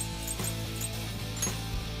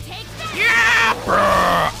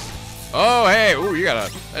 Yeah! Oh, hey. Ooh, you got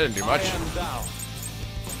a... That didn't do much.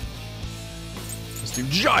 Let's do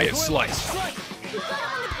giant slice.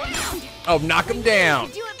 Oh, knock him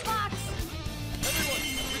down.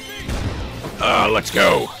 Let's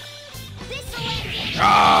go.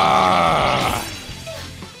 Ah!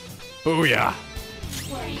 Booyah.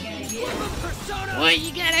 What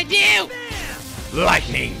you gotta do?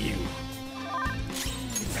 Lightning you.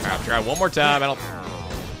 I'll try one more time. I don't...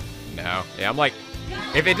 No. Yeah, I'm like...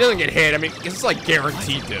 If it doesn't get hit, I mean, it's like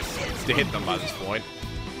guaranteed to hit them by this point.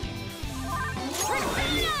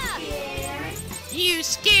 You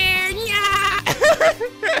scared? Yeah.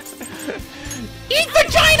 Eat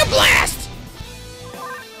vagina blast!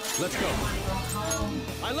 Let's go.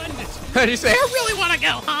 I landed. What did you say? I really want to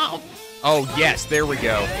go home. Oh, yes, there we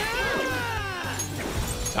go.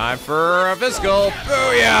 Time for a physical.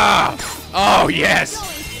 Booyah! Oh, yes!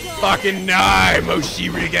 Fucking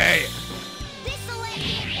MO-SHE-RIGE!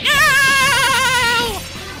 No!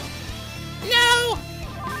 No!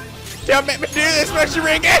 Don't make me do this,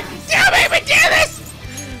 MO-SHE-RIGE! Don't make me do this!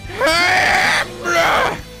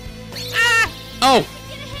 Oh!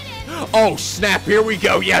 Oh, snap, here we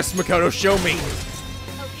go. Yes, Makoto, show me.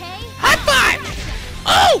 Okay. High five!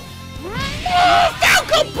 Oh! Oh,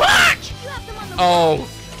 Falcon punch! Oh.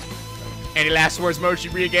 Any last words,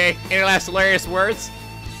 MO-SHE-RIGE? Any last hilarious words?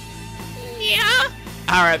 Yeah?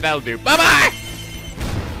 Alright, that'll do. Bye-bye!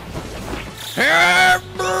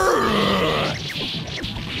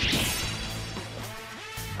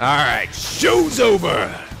 Alright, show's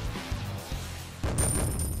over!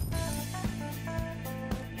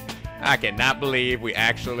 I cannot believe we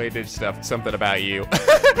actually did something about you.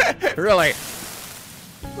 Really.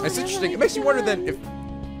 It's interesting. It makes you wonder then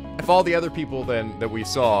if all the other people then that we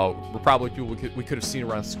saw were probably people we could have seen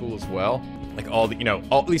around school as well. Like all the,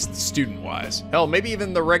 at least student-wise. Hell, maybe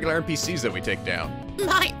even the regular NPCs that we take down.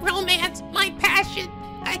 My romance, my passion.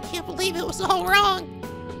 I can't believe it was all wrong.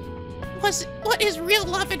 What is real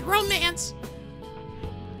love and romance?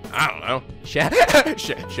 I don't know.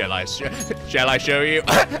 Shall I show you?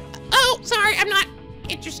 Oh, sorry, I'm not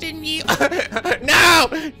interested in you. No!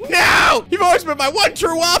 No! You've always been my one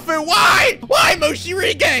true waifu. Why? Why,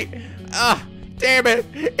 MO-SHE-RIGE? Ah, damn it.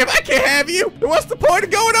 If I can't have you, then what's the point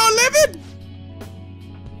of going on living?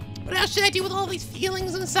 What else should I do with all these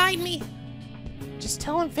feelings inside me? Just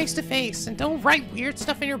tell him face to face and don't write weird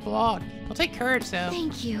stuff in your blog. It'll take courage, though.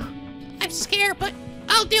 Thank you. I'm scared, but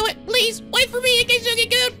I'll do it. Please, wait for me in case you get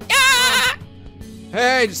good. Ah!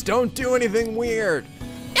 Hey, just don't do anything weird.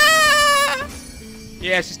 Ah!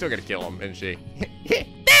 Yeah, she's still gonna kill him, isn't she? There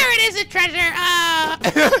it is, a treasure.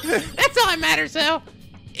 That's all that matters, though.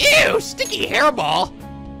 Ew, sticky hairball.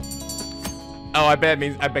 Oh, I bet it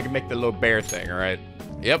means I can make the little bear thing, all right?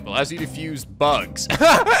 Yep, allows you to fuse bugs.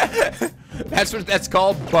 That's what that's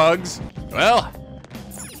called, bugs. Well,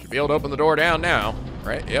 should be able to open the door down now,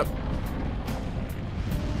 right? Yep.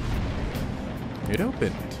 It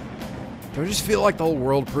opened. Do I just feel like the whole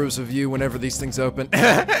world approves of you whenever these things open?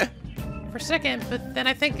 For a second, but then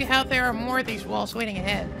I think how there are more of these walls waiting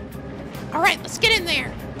ahead. All right, let's get in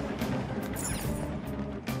there.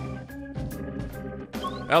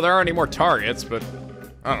 Well, there aren't any more targets, but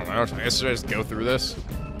I don't know. I guess should I just go through this?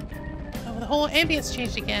 Oh, the whole ambience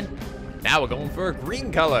changed again. Now we're going for a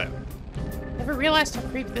green color. Never realized how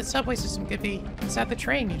creepy the subway system could be. Inside the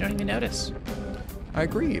train, you don't even notice. I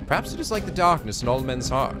agree. Perhaps it is like the darkness in all men's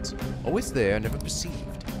hearts. Always there, never perceived.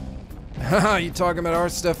 Haha, you talking about our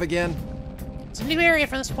stuff again? It's a new area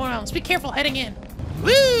from this point on. Let's be careful heading in.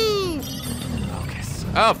 Woo! Focus.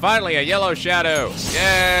 Oh, finally, a yellow shadow.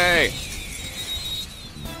 Yay!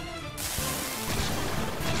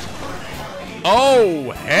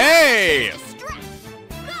 Oh, hey!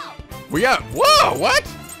 We got, whoa, what?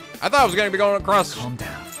 I thought I was gonna be going across Calm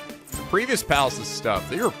down. previous palaces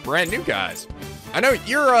stuff. You're brand new guys. I know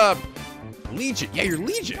you're, Legion. Yeah, you're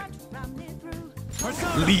Legion.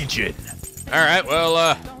 Legion. All right,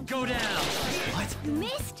 well, Go down. What? You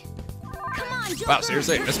missed? Come on, Joker. Wow,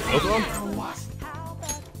 seriously, I missed both of them?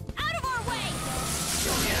 Out of our way.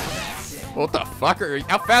 What the fuck are you?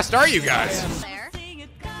 How fast are you guys? There.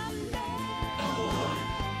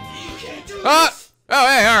 Ah! Oh,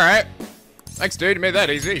 hey, all right. Thanks, dude. You made that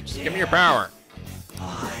easy. Just give me your power.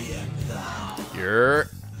 You're...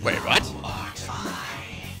 Wait, what?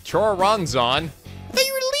 Choronzon? I thought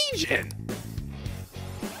you were Legion.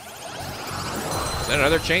 Is that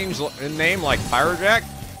another change in name like Pyrojack?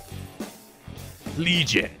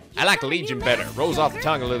 Legion. I like Legion better. Rolls off the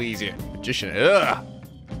tongue a little easier. Magician. Ugh.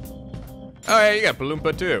 Oh, yeah, you got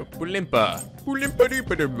Palumpa too. Pulimpa.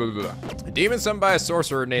 A demon summoned by a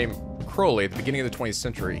sorcerer named Crowley at the beginning of the 20th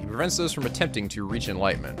century. He prevents those from attempting to reach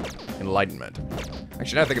enlightenment.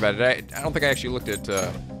 Actually, now I think about it, I don't think I actually looked at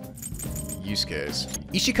Yusuke's.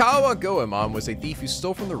 Ishikawa Goemon was a thief who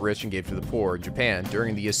stole from the rich and gave to the poor in Japan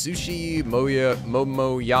during the Yasushi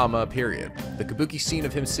Momoyama period. The kabuki scene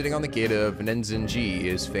of him sitting on the gate of Nenzenji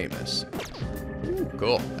is famous. Ooh,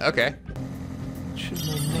 cool. Okay. What should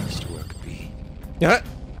my next work be? Yeah.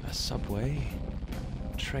 A subway?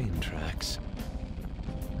 Train tracks?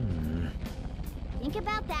 Think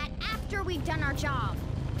about that after we've done our job.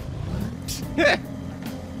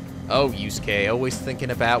 Oh, Yusuke, always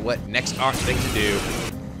thinking about what next art thing to do.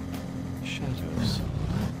 Shadows.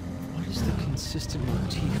 What is the consistent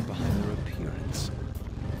motif behind their appearance?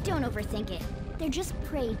 Don't overthink it. They're just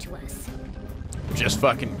prey to us. Just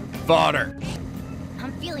fucking fodder.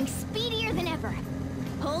 I'm feeling speedier than ever.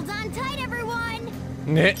 Hold on tight, everyone!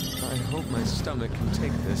 I hope my stomach can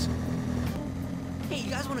take this. Hey, you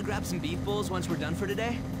guys want to grab some beef bowls once we're done for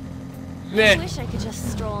today? I wish I could just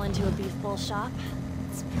stroll into a beef bowl shop.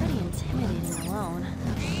 It's pretty intimidating alone.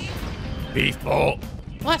 Beef bowl.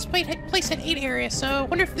 Last place had 8 areas, so I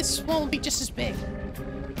wonder if this one will be just as big.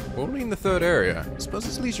 Only in the 3rd area. I suppose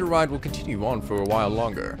this leisure ride will continue on for a while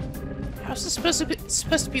longer. How's this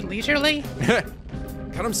supposed to be leisurely?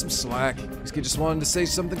 Cut him some slack. This kid just wanted to say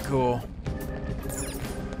something cool.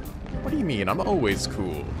 What do you mean? I'm always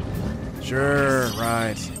cool. Sure,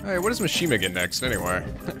 right. Hey, what does Mishima get next anyway?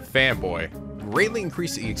 Fanboy. Greatly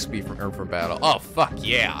increase the EXP from battle. Oh, fuck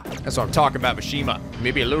yeah. That's what I'm talking about, Mishima.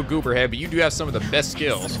 Maybe a little goober head, but you do have some of the best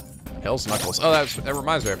skills. Hell's Knuckles. Oh, that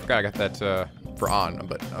reminds me. I forgot I got that for on.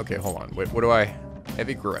 But, okay, hold on. Wait, what do I...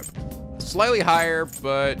 Heavy grip. Slightly higher,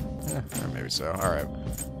 but... maybe so. All right.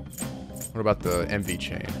 What about the MV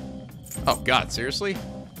chain? Oh, God, seriously?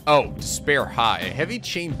 Oh, Despair High. A heavy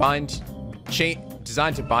chain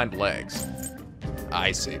designed to bind legs.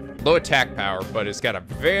 I see. Low attack power, but it's got a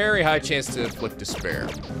very high chance to inflict despair.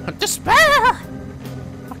 Despair!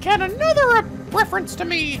 Again, another reference to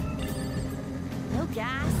me. No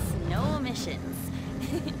gas, no emissions.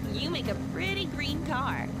 You make a pretty green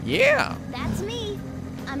car. Yeah. That's me.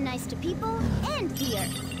 I'm nice to people and the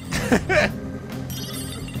earth.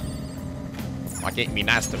 Why can't you be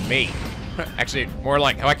nice to me? Actually, more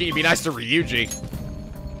like, why can't you be nice to Ryuji?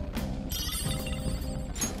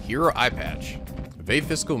 Hero Eye Patch. Evade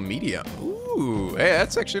Physical Medium. Ooh, hey,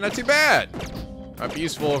 that's actually not too bad. Might be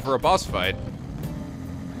useful for a boss fight.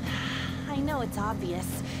 I know it's obvious,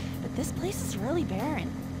 but this place is really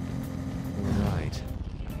barren. Right.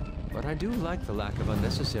 But I do like the lack of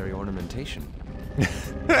unnecessary ornamentation.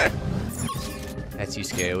 That's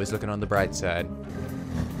Yusuke, always looking on the bright side.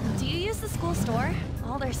 Do you use the school store?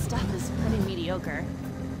 All their stuff is pretty mediocre.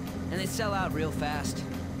 And they sell out real fast.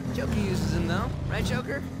 Joker uses them though, right,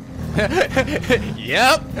 Joker?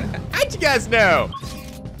 Yep. How'd you guys know?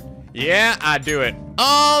 Yeah, I do it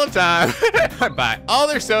all the time. I buy all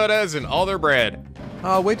their sodas and all their bread.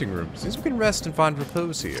 Waiting room. Seems we can rest and find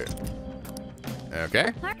repose here.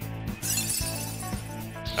 Okay.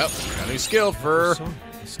 Oh, got a new skill for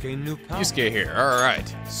Yusuke here. All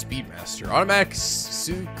right. Speedmaster. Automatic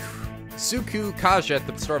Suku Kaja at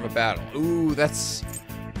the start of a battle. Ooh, that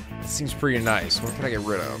seems pretty nice. What can I get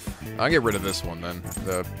rid of? I'll get rid of this one then.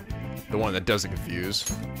 The one that doesn't confuse.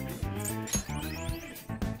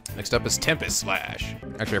 Next up is Tempest Slash.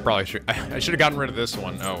 Actually, I should have gotten rid of this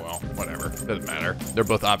one. Oh well, whatever. Doesn't matter. They're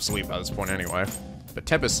both obsolete by this point anyway. But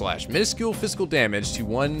Tempest Slash, minuscule physical damage to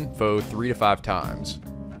one foe 3 to 5 times.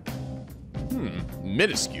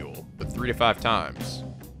 Minuscule, but 3 to 5 times.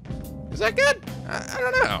 Is that good? I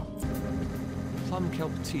don't know. Plum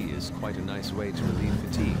kelp tea is quite a nice way to relieve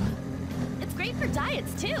fatigue. It's great for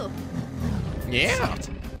diets too. Yeah.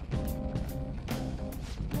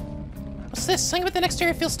 What's this? Something about the next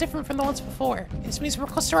area feels different from the ones before. This means we're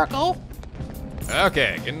close to our goal?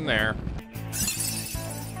 Okay, get in there.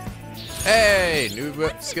 Hey, new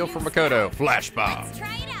skill for Makoto. Flash Bomb.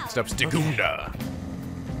 Next up's Degunda.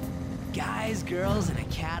 Guys, girls, and a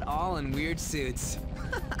cat all in weird suits.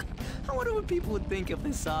 I wonder what people would think if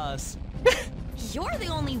they saw us. You're the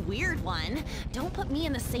only weird one. Don't put me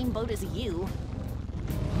in the same boat as you.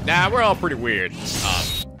 Nah, we're all pretty weird.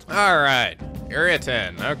 Alright. Area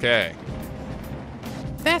 10, okay.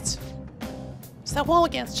 It's that wall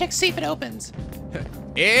again. Let's check, see if it opens.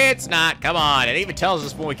 It's not, come on. It even tells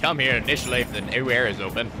us when we come here initially if the new area is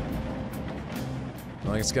open. I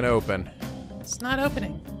think it's gonna open. It's not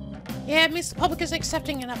opening. Yeah, it means the public isn't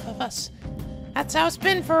accepting enough of us. That's how it's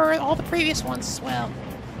been for all the previous ones as well.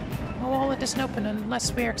 The wall doesn't open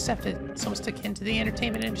unless we are accepted. It's almost akin to the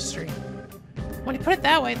entertainment industry. When you put it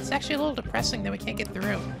that way, it's actually a little depressing that we can't get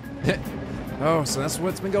through. Oh, so that's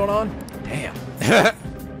what's been going on? Damn.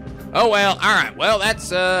 Oh, well, alright. Well,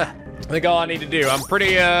 that's, I think all I need to do. I'm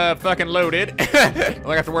pretty, fucking loaded. I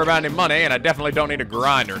don't have to worry about any money, and I definitely don't need to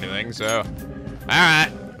grind or anything, so.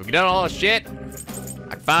 Alright. We've done all the shit.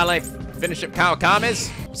 I can finally finish up Kawakamis.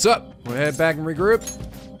 What's up? Wanna head back and regroup?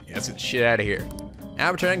 Yeah, let's get the shit out of here.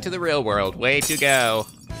 Now returning to the real world. Way to go.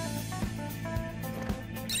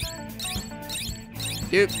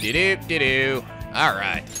 Doop-de-doop-de-doo.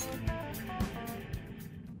 Alright.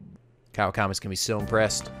 Kawakami's gonna be so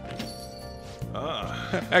impressed.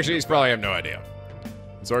 Actually, he's probably have no idea.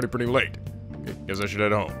 It's already pretty late. Guess I should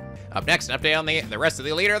head home. Up next, an update on the rest of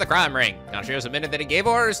the leader of the crime ring. Kanashiro's admitted that he gave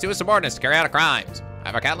orders to his subordinates to carry out crimes.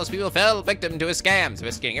 However, countless people fell victim to his scams.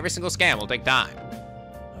 Investigating every single scam will take time.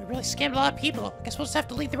 We really scammed a lot of people. I guess we'll just have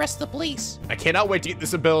to lead the rest of the police. I cannot wait to get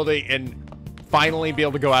this ability and finally be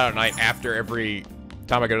able to go out at night after every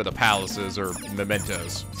time I go to the palaces or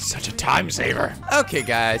mementos. Such a time saver. Okay,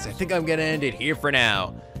 guys, I think I'm gonna end it here for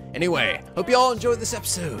now. Anyway, hope you all enjoyed this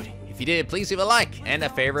episode. If you did, please leave a like and a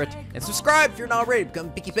favorite, and subscribe if you're not already to become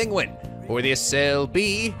Picky Penguin, or the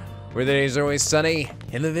SLB, where the days are always sunny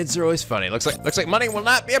and the vids are always funny. Looks like money will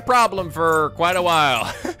not be a problem for quite a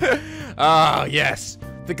while. Oh, yes.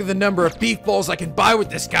 Think of the number of beef bowls I can buy with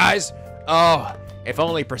this, guys. Oh, if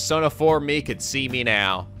only Persona 4 me could see me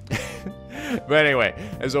now. But anyway,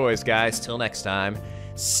 as always, guys, till next time,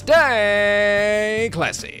 stay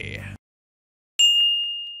classy.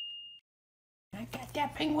 I got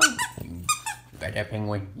that penguin. You got that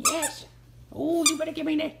penguin? Yes. Oh, you better give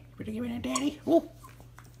me that. You better give me that, Daddy. Oh.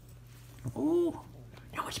 Oh.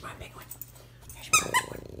 No, it's my penguin. It's my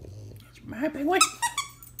penguin. It's my penguin.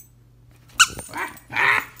 Ah,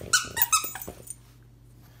 ah.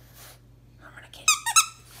 I'm gonna get it.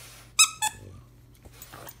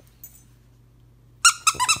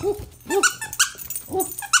 Ooh, ooh, ooh.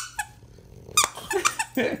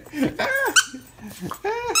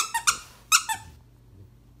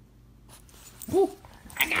 Ooh,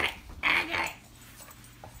 I got it. I got it.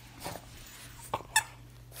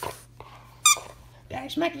 Daddy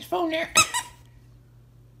smacked his phone there.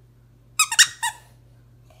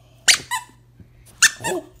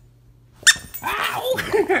 Oh. Ow!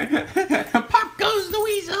 Pop goes the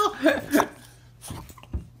weasel.